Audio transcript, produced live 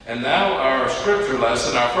And now our scripture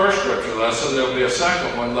lesson, our first scripture lesson, there'll be a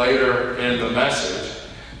second one later in the message.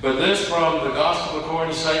 But this from the Gospel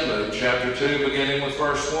according to St. Luke, chapter 2, beginning with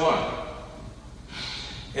verse 1.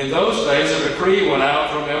 In those days a decree went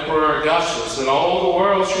out from Emperor Augustus that all the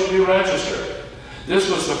world should be registered.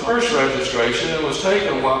 This was the first registration and was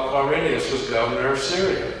taken while Quirinius was governor of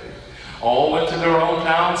Syria. All went to their own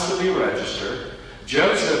towns to be registered.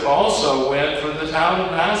 Joseph also went from the town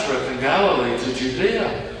of Nazareth in Galilee to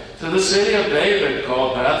Judea, to the city of David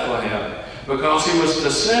called Bethlehem, because he was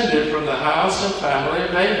descended from the house and family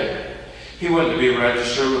of David. He went to be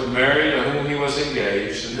registered with Mary, to whom he was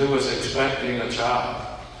engaged, and who was expecting a child.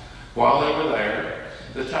 While they were there,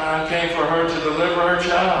 the time came for her to deliver her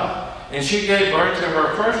child. And she gave birth to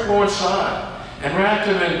her firstborn son, and wrapped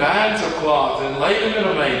him in bags of cloth, and laid him in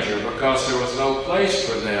a manger, because there was no place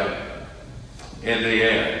for them in the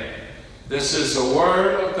inn. This is the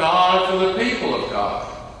word of God for the people of God.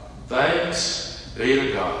 Thanks be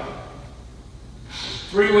to God.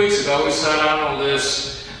 3 weeks ago, we set out on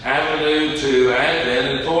this avenue to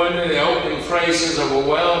Advent, employing the opening phrases of a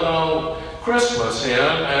well-known Christmas hymn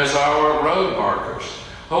as our road markers.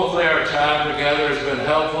 Hopefully our time together has been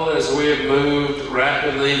helpful as we have moved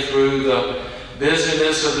rapidly through the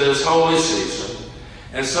busyness of this holy season.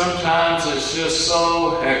 And sometimes it's just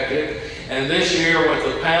so hectic. And this year, with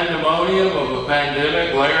the pandemonium of a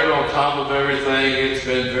pandemic layered on top of everything, it's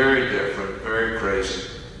been very different, very crazy.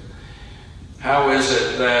 How is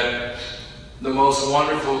it that the most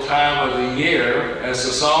wonderful time of the year, as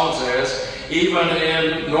the song says, even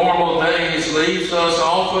in normal days, leaves us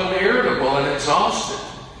often irritable and exhausted?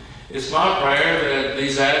 It's my prayer that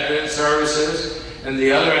these Advent services and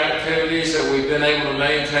the other activities that we've been able to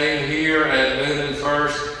maintain here at Noonan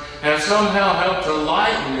First have somehow helped to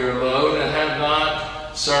lighten your load and have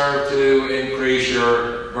not served to increase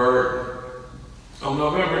your burden. On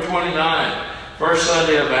November 29th, first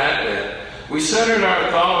Sunday of Advent, we centered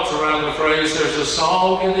our thoughts around the phrase, "There's a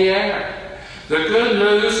song in the air." The good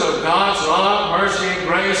news of God's love, mercy, and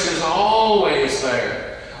grace is always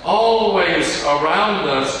there, always around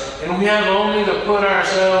us, and we have only to put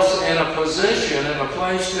ourselves in a position and a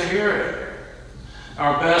place to hear it.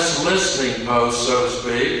 Our best listening post, so to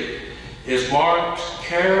speak, is marked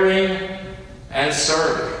caring and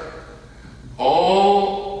serving.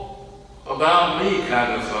 All about me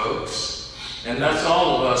kind of folks. And that's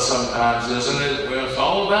all of us sometimes, isn't it? Well, it's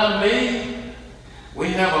all about me. We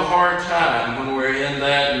have a hard time when we're in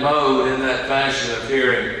that mode, in that fashion of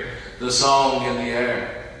hearing the song in the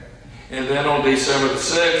air. And then on December the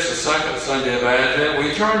 6th, the second Sunday of Advent,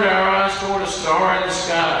 we turned our eyes toward a star in the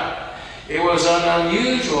sky. It was an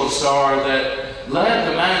unusual star that led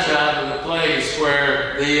the Magi to the place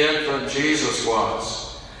where the infant Jesus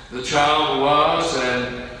was. The child was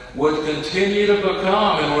and would continue to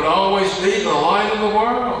become and would always be the light of the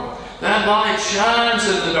world. That light shines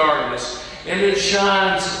in the darkness, and it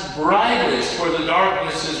shines brightest where the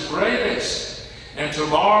darkness is greatest. And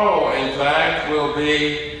tomorrow, in fact, will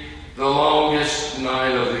be the longest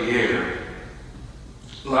night of the year.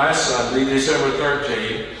 Last Sunday, December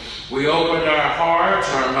 13th, we opened our hearts,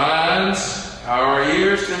 our minds, our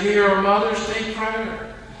ears to hear a mother's deep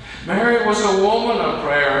prayer. Mary was a woman of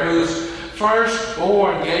prayer whose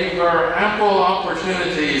firstborn gave her ample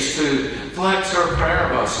opportunities to flex her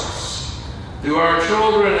prayer muscles. Do our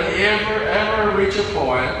children ever reach a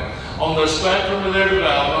point on the spectrum of their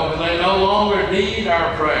development where they no longer need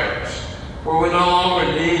our prayers, where we no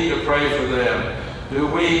longer need to pray for them? Do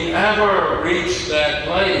we ever reach that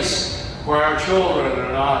place where our children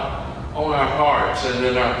are not on our hearts and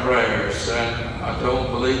in our prayers? And I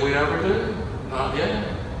don't believe we ever do. Not yet.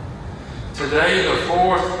 Today, the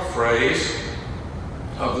fourth phrase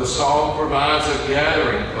of the song provides a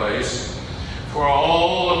gathering place for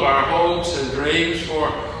all of our hopes and dreams,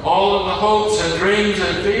 for all of the hopes and dreams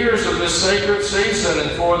and fears of this sacred season,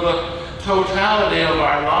 and for the totality of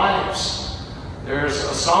our lives. There's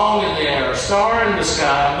a song in the air, a star in the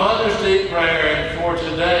sky, a mother's deep prayer, and for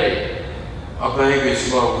today, a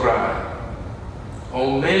baby's low cry.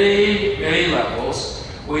 On many, many levels,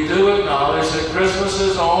 we do acknowledge that Christmas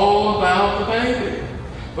is all about the baby.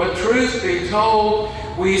 But truth be told,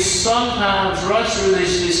 we sometimes rush through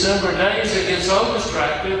these December days and get so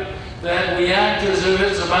distracted that we act as if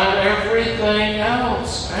it's about everything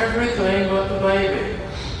else, everything but the baby.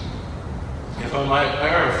 If I might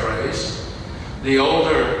paraphrase, the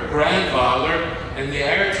older grandfather in the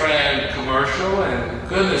Airtran commercial, and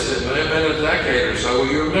goodness, it may have been a decade or so,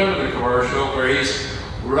 you remember the commercial where he's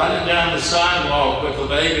running down the sidewalk with the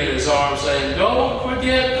baby in his arms saying, "Don't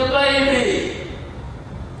forget the baby."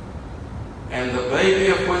 And the baby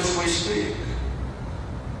of which we speak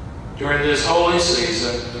during this holy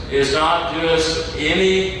season is not just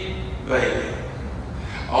any baby.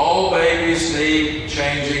 All babies need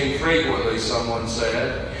changing frequently, someone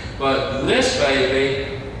said, but this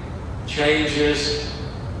baby changes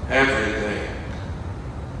everything.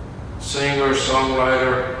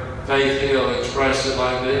 Singer-songwriter Faith Hill expressed it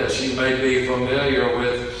like this. You may be familiar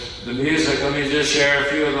with the music. Let me just share a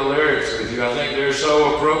few of the lyrics with you. I think they're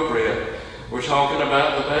so appropriate. We're talking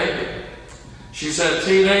about the baby. She said,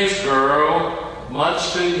 teenage girl,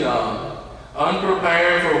 much too young,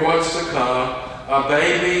 unprepared for what's to come, a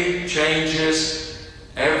baby changes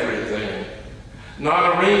everything.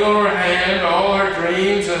 Not a ring on her hand, all her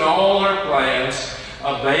dreams and all her plans,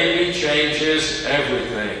 a baby changes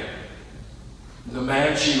everything. The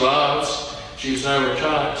man she loves, she's never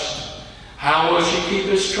touched. How will she keep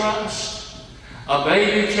his trust? A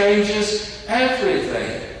baby changes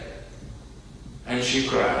everything. And she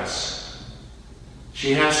cries.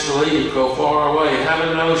 She has to leave, go far away.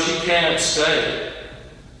 Heaven knows she can't stay.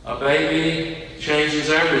 A baby changes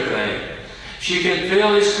everything. She can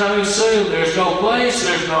feel he's coming soon. There's no place,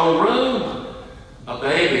 there's no room. A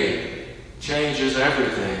baby changes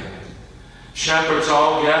everything. Shepherds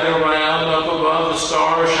all gather round, up above the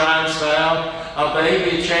star shines down. A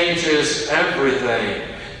baby changes everything.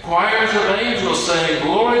 Choirs of angels sing,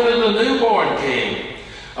 glory to the newborn King.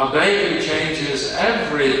 A baby changes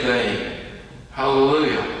everything.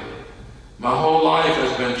 Hallelujah. My whole life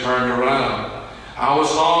has been turned around. I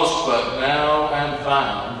was lost, but now am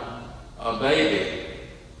found. A baby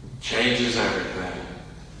changes everything.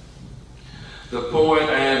 The poet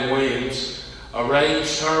Anne Weems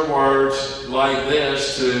arranged her words like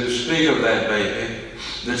this to speak of that baby,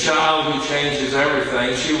 the child who changes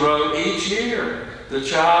everything. She wrote, each year the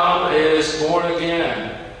child is born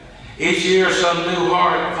again. Each year some new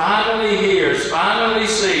heart finally hears, finally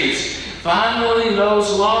sees, finally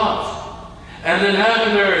knows love. And in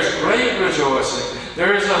heaven there is great rejoicing.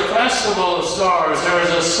 There is a festival of stars. There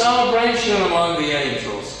is a celebration among the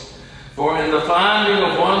angels. For in the finding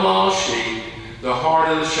of one lost sheep, the heart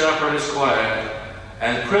of the shepherd is glad,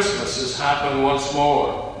 and Christmas has happened once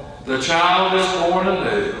more. The child is born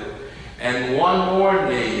anew, and one more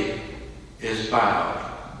knee is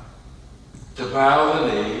bowed. To bow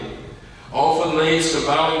the knee often leads to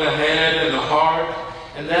bowing the head and the heart,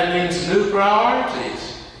 and that means new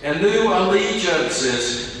priorities and new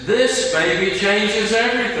allegiances. This baby changes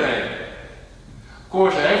everything. Of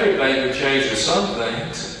course, every baby changes some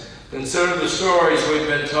things. Consider the stories we've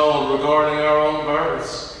been told regarding our own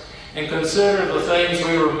births. And consider the things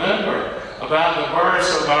we remember about the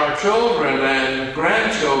births of our children and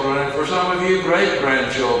grandchildren, and for some of you,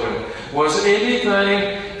 great-grandchildren. Was anything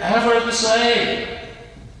ever the same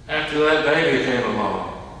after that baby came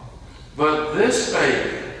along? But this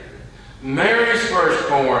baby, Mary's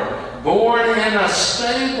firstborn, born in a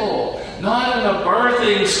stable, not in a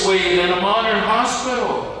birthing suite in a modern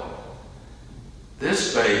hospital.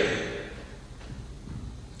 This baby,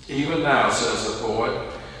 even now, says the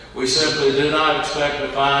poet, we simply do not expect to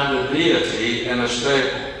find a deity in a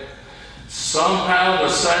stable. Somehow the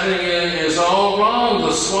setting is all wrong.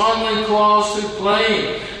 The swaddling cloths too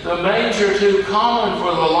plain, the manger too common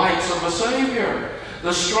for the likes of a Savior,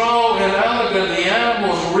 the straw inelegant, the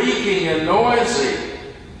animals reeking and noisy.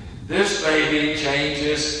 This baby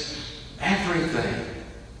changes everything.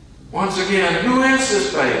 Once again, who is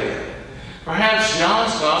this baby? Perhaps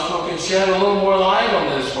John's Gospel can shed a little more light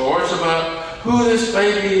on this for us about who this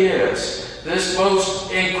baby is, this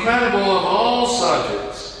most incredible of all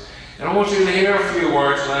subjects. And I want you to hear a few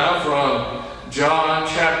words now from John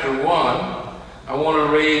chapter 1. I want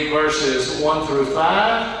to read verses 1 through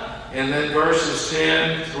 5 and then verses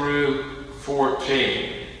 10 through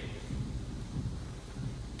 14.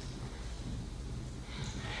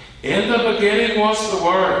 In the beginning was the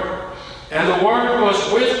Word, and the Word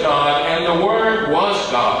was with God, and the Word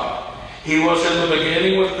was God. He was in the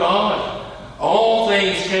beginning with God. All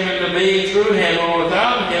things came into being through Him, and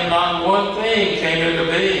without Him not one thing came into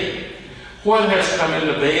being. What has come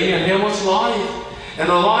into being? In Him was life, and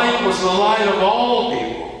the life was the light of all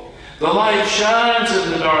people. The light shines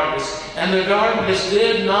in the darkness, and the darkness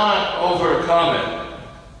did not overcome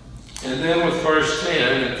it. And then with verse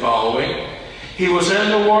 10 and following, He was in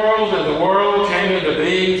the world, and the world came into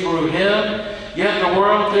being through Him, yet the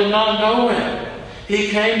world did not know Him. He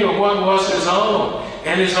came to what was His own,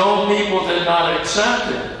 and His own people did not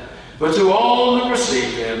accept Him. But to all who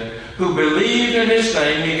received Him, who believed in His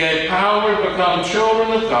name, He gave power to become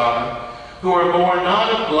children of God, who are born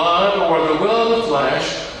not of blood, or the will of the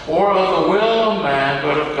flesh, or of the will of man,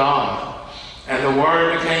 but of God. And the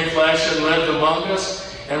Word became flesh and lived among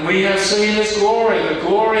us, and we have seen His glory, the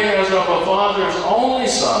glory as of Father's only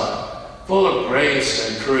Son, full of grace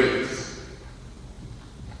and truth.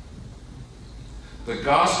 The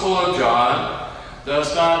Gospel of John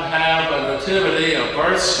does not have a nativity, a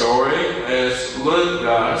birth story, as Luke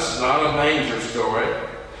does, not a manger story,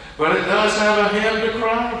 but it does have a hymn to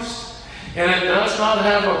Christ. And it does not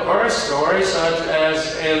have a birth story such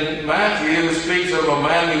as in Matthew, who speaks of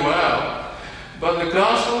Emmanuel. But the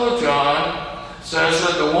Gospel of John says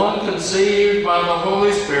that the one conceived by the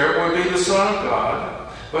Holy Spirit would be the Son of God,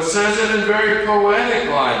 but says it in very poetic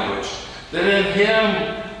language, that in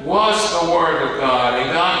him was the Word of God,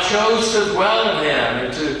 and God chose to dwell in him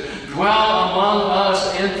and to dwell among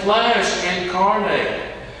us in flesh,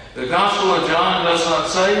 incarnate. The Gospel of John does not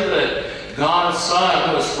say that God's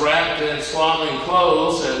Son was wrapped in swaddling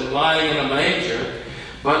clothes and lying in a manger,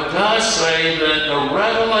 but does say that the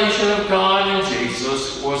revelation of God in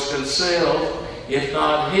Jesus was concealed, if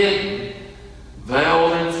not hidden,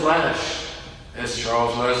 veiled in flesh. As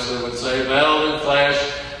Charles Wesley would say, veiled in flesh,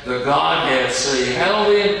 the Godhead see, held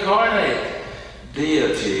the incarnate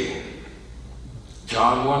deity.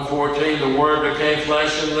 John 1:14, the Word became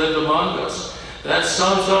flesh and lived among us. That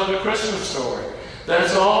sums up the Christmas story.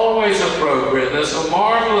 That's always appropriate. That's a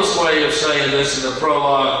marvelous way of saying this in the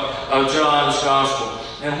prologue of John's Gospel.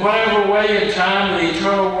 In whatever way in time the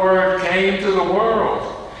eternal Word came to the world,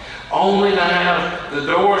 only to have the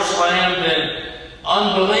door slammed in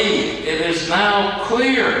unbelief, it is now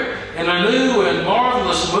clear, and a new and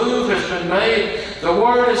marvelous move has been made. The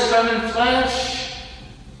Word has come in flesh,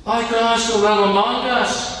 like us, to live among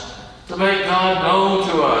us, to make God known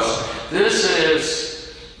to us. This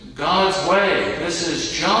is God's way. This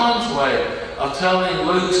is John's way of telling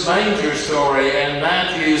Luke's manger story and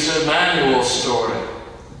Matthew's Emmanuel story.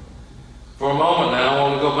 For a moment now, I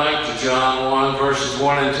want to go back to John 1, verses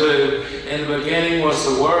 1 and 2. In the beginning was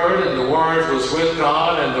the Word, and the Word was with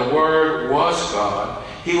God, and the Word was God.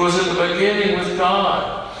 He was in the beginning with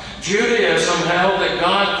God. Judaism held that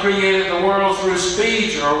God created the world through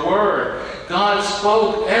speech or word. God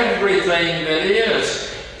spoke everything that is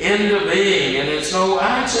into being, and it's no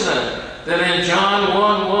accident that in John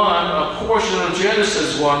 1:1, a portion of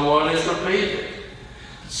Genesis 1:1 is repeated.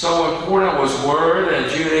 So important was Word and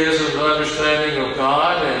Judaism's understanding of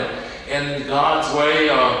God and God's way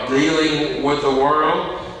of dealing with the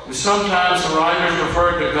world. Sometimes the writers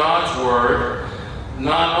referred to God's Word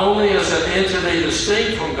not only as an entity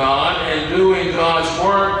distinct from God and doing God's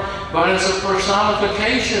work, but as a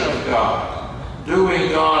personification of God, doing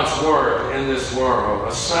God's work in this world,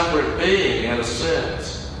 a separate being in a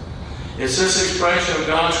sense. It's this expression of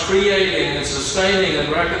God's creating and sustaining and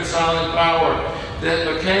reconciling power that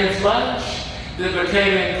became flesh, that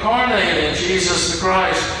became incarnate in Jesus the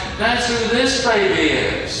Christ. That's who this baby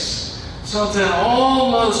is. Something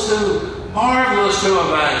almost too marvelous to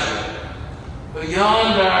imagine,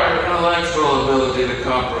 beyond our intellectual ability to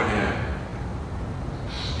comprehend.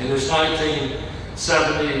 In his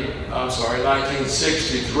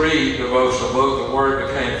 1963 devotional book, The Word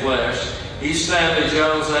Became Flesh, E. Stanley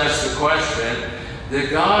Jones asked the question, did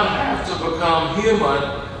God have to become human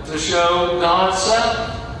to show God's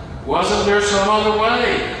self? Wasn't there some other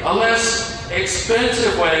way, a less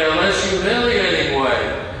expensive way, a less humiliating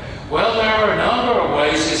way? Well, there are a number of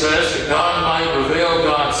ways, he says, that God might reveal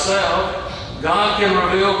God's self. God can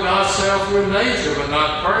reveal God's self through nature, but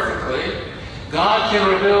not perfectly. God can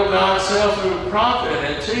reveal God's self through prophet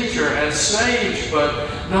and teacher and sage, but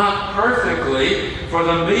not perfectly, for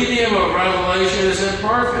the medium of revelation is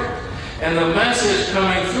imperfect. And the message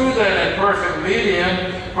coming through that imperfect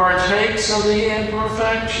medium partakes of the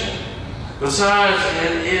imperfection. Besides,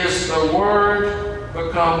 it is the Word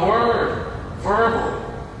become Word, verbal.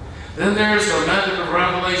 Then there's the method of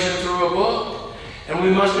revelation through a book. And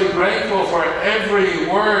we must be grateful for every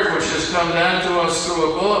word which has come down to us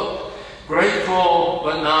through a book. Grateful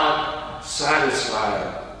but not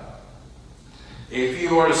satisfied. If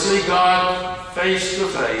you are to see God face to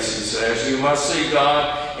face, he says, you must see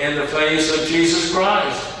God in the face of Jesus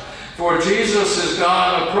Christ. For Jesus is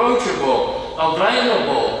God approachable,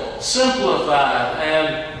 available, simplified,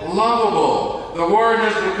 and lovable. The Word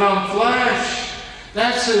has become flesh.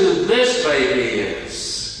 That's who this baby is.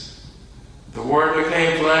 The Word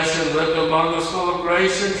became flesh and lived among us full of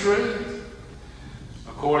grace and truth.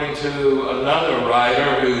 According to another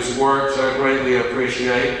writer whose works I greatly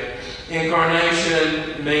appreciate,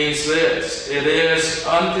 incarnation means this. It is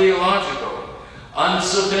untheological,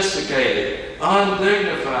 unsophisticated,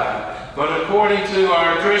 undignified. But according to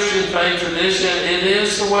our Christian faith tradition, it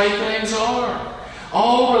is the way things are.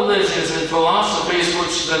 All religions and philosophies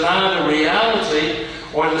which deny the reality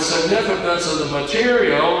or the significance of the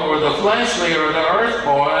material or the fleshly or the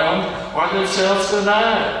earthbound or themselves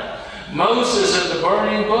denied. Moses at the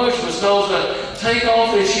burning bush was told to take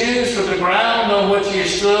off his shoes, for the ground on which he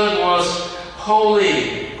stood was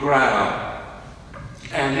holy ground.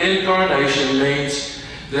 And incarnation means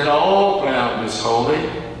that all ground is holy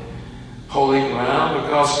ground,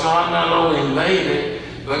 because God not only made it,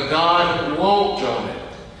 but God walked on it,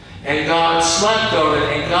 and God slept on it,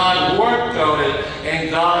 and God worked on it, and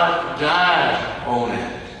God died on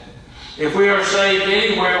it. If we are saved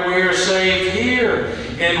anywhere, we are saved here.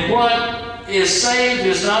 And what is saved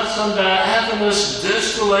is not some diaphanous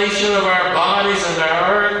distillation of our bodies and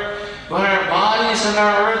our earth, but our bodies and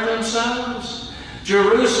our earth themselves.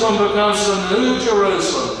 Jerusalem becomes the new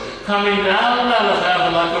Jerusalem, coming down out of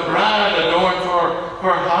heaven like a bride adorned for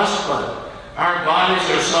her husband. Our bodies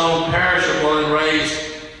are sown perishable and raised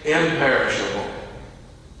imperishable.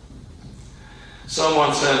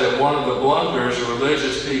 Someone said that one of the blunders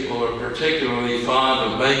religious people are particularly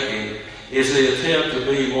fond of making is the attempt to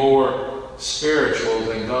be more spiritual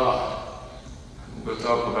than God. We'll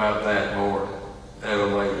talk about that more at a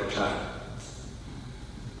later time.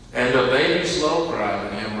 And a baby slow cry,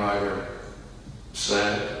 the hymn writer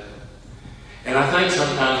said. And I think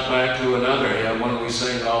sometimes back to another hymn when we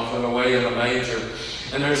sing Often Away in the Manger.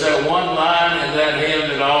 And there's that one line in that hymn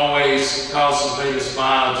that always causes me to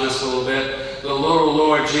smile just a little bit. The little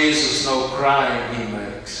Lord Jesus, no crying he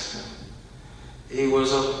makes. He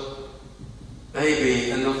was a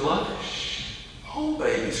baby in the flesh. All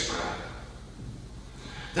babies cry.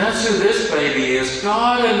 That's who this baby is.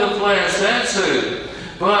 God in the flesh, that's who.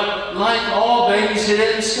 But like all babies, he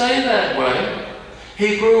didn't stay that way.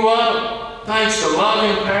 He grew up thanks to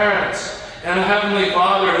loving parents and a heavenly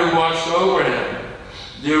Father who watched over him.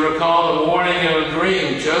 Do you recall the morning of a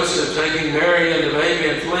dream, Joseph taking Mary and the baby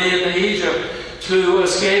and fleeing to Egypt to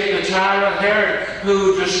escape the tyrant Herod,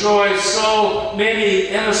 who destroyed so many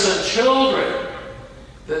innocent children,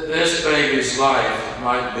 that this baby's life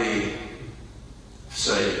might be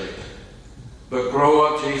saved. But grow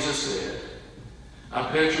up Jesus did. I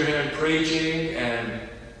picture him preaching and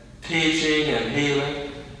teaching and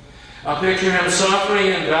healing. I picture him suffering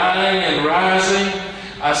and dying and rising,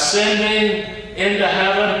 ascending into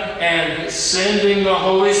heaven and sending the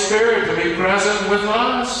Holy Spirit to be present with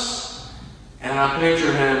us. And I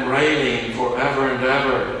picture him reigning forever and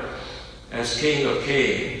ever as King of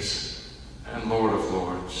Kings and Lord of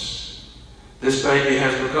Lords. This baby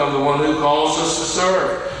has become the one who calls us to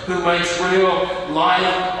serve, who makes real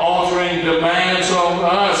life-altering demands on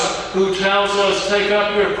us, who tells us, take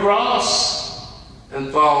up your cross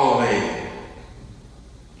and follow me.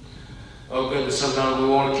 Oh goodness, sometimes we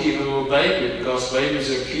want to keep him a baby because babies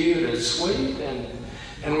are cute and sweet,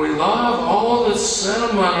 and we love all the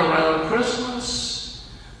sentiment around Christmas.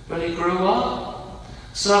 But he grew up,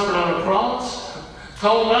 suffered on a cross,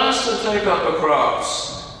 told us to take up a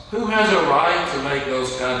cross. Who has a right to make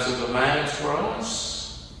those kinds of demands for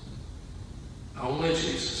us? Only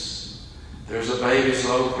Jesus. There's a baby's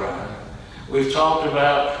low cry. We've talked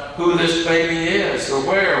about who this baby is, the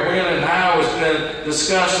where, when, and how has been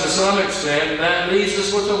discussed to some extent, and that leaves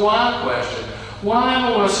us with the why question.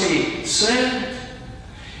 Why was he sent?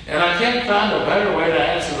 And I can't find a better way to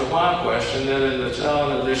answer the why question than in the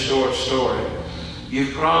telling of this short story.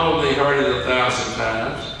 You've probably heard it 1,000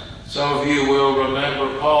 times. Some of you will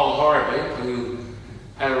remember Paul Harvey, who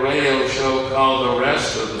had a radio show called The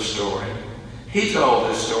Rest of the Story. He told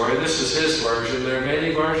this story. This is his version. There are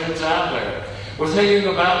many versions out there. We're thinking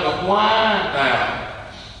about the why now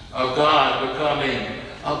of God becoming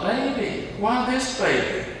a baby. Why this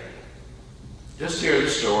baby? Just hear the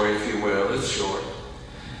story, if you will. It's short.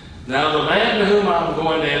 Now, the man to whom I'm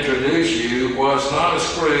going to introduce you was not a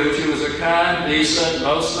Scrooge. He was a kind, decent,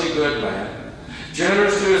 mostly good man,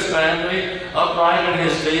 generous to his family, upright in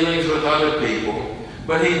his dealings with other people.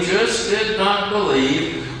 But he just did not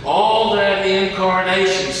believe all that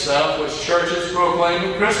incarnation stuff which churches proclaim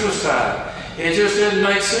at Christmas time. It just didn't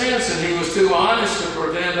make sense, and he was too honest to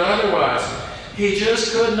pretend otherwise. He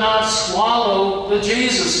just could not swallow the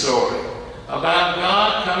Jesus story about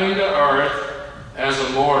God coming to earth as a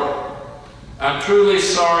mortal. I'm truly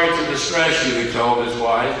sorry to distress you, he told his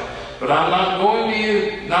wife, but I'm not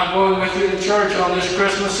going with you to church on this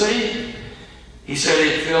Christmas Eve. He said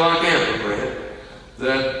he'd feel like a hypocrite,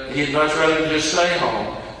 that he'd much rather just stay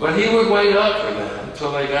home. But he would wait up for them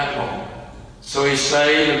until they got home. So he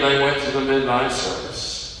stayed, and they went to the midnight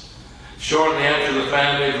service. Shortly after the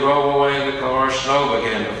family drove away in the car, snow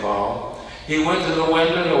began to fall. He went to the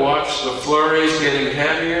window to watch the flurries getting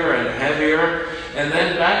heavier and heavier, and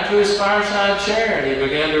then back to his fireside chair, and he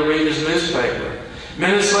began to read his newspaper.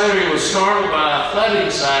 Minutes later, he was startled by a thudding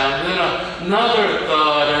sound, then another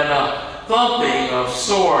thud, and a thumping of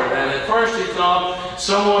sort, and at first he thought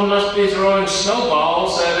someone must be throwing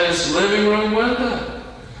snowballs at his living room window.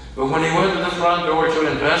 But when he went to the front door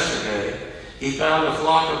to investigate, he found a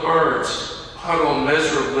flock of birds huddled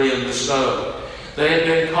miserably in the snow. They had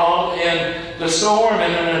been caught in the storm,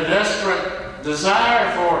 and in a desperate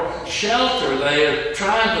desire for shelter, they had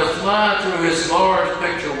tried to fly through his large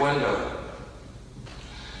picture window.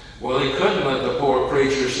 Well, he couldn't let the poor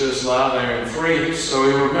creatures just lie there and freeze, so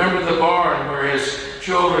he remembered the barn where his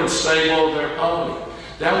children stabled their pony.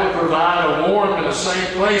 That would provide a warm and a safe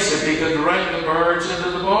place if he could direct the birds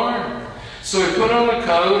into the barn. So he put on a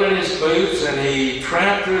coat and his boots, and he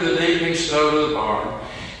tramped through the deepening snow to the barn.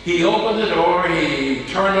 He opened the door, he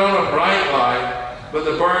turned on a bright light, but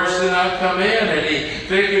the birds did not come in, and he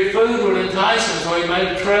figured food would entice them, so he made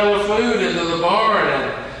a trail of food into the barn,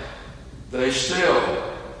 and they still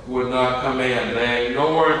would not come in. They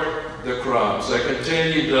ignored the crumbs. They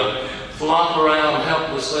continued to flop around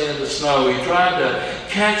helplessly in the snow. He tried to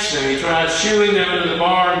catch them. He tried shooing them into the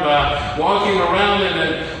barn by walking around them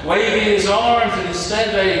and waving his arms, and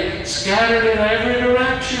instead they scattered in every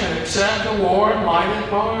direction except the warm, lighted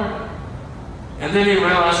barn. And then he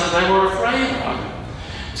realized that they were afraid of him.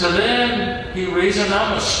 To them, he reasoned,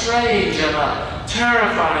 I'm a strange and a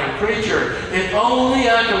terrifying creature. If only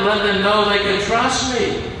I could let them know they can trust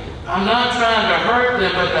me. I'm not trying to hurt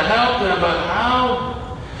them, but to help them. But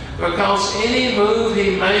how? Because any move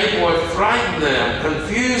he made would frighten them,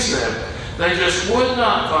 confuse them. They just would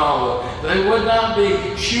not follow. They would not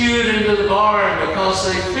be shooed into the barn because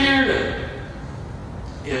they feared him.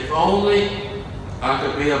 If only I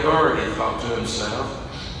could be a bird, he thought to himself,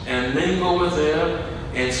 and mingle with them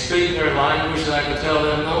and speak their language, and I could tell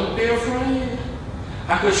them, don't be afraid.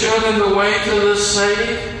 I could show them the way to the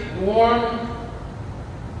safe, warm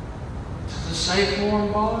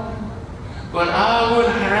barn. But I would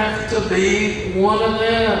have to be one of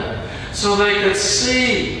them so they could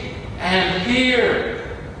see and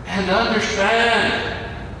hear and understand.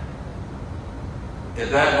 At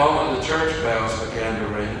that moment, the church bells began to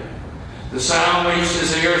ring. The sound reached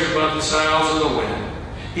his ears above the sounds of the wind.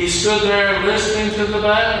 He stood there listening to the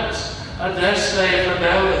bells, Adeste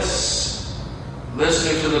Fidelis,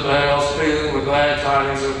 listening to the bells, feeling the glad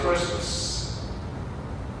tidings of Christmas.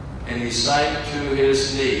 And he sank to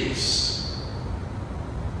his knees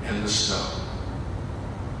in the snow.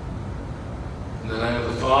 In the name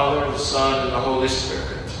of the Father, the Son, and the Holy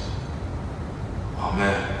Spirit.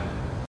 Amen.